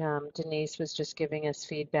 like Denise was just giving us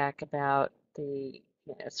feedback about the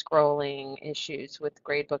scrolling issues with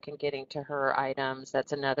gradebook and getting to her items.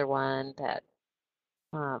 That's another one that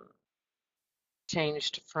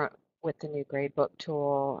changed with the new gradebook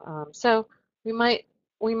tool. So we might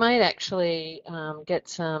actually get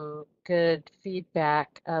some good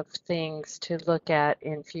feedback of things to look at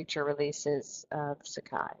in future releases of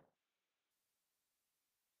Sakai.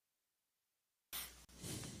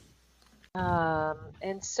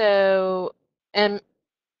 And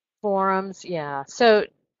forums, yeah. So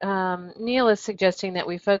Neil is suggesting that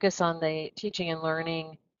we focus on the teaching and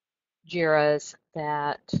learning JIRAs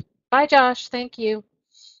bye Josh, thank you,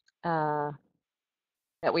 that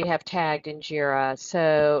we have tagged in JIRA.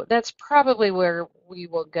 So that's probably where we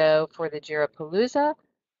will go for the JIRA Palooza.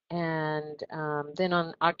 And then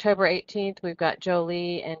on October 18th, we've got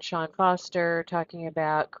Jolie and Sean Foster talking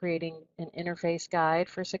about creating an interface guide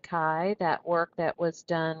for Sakai, that work that was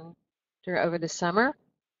done over the summer.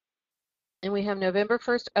 And we have November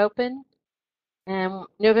 1st open. And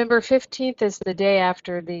November 15th is the day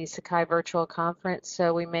after the Sakai virtual conference.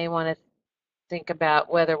 So we may want to think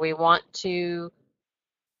about whether we want to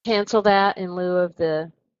cancel that in lieu of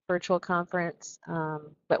the virtual conference.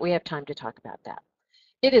 But we have time to talk about that.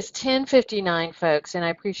 It is 10:59, folks, and I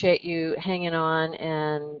appreciate you hanging on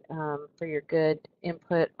and for your good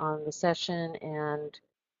input on the session and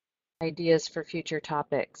ideas for future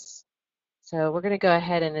topics. So we're going to go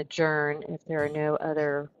ahead and adjourn if there are no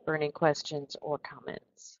other burning questions or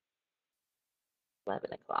comments.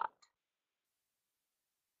 11 o'clock.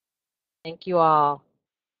 Thank you all.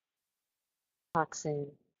 Talk soon.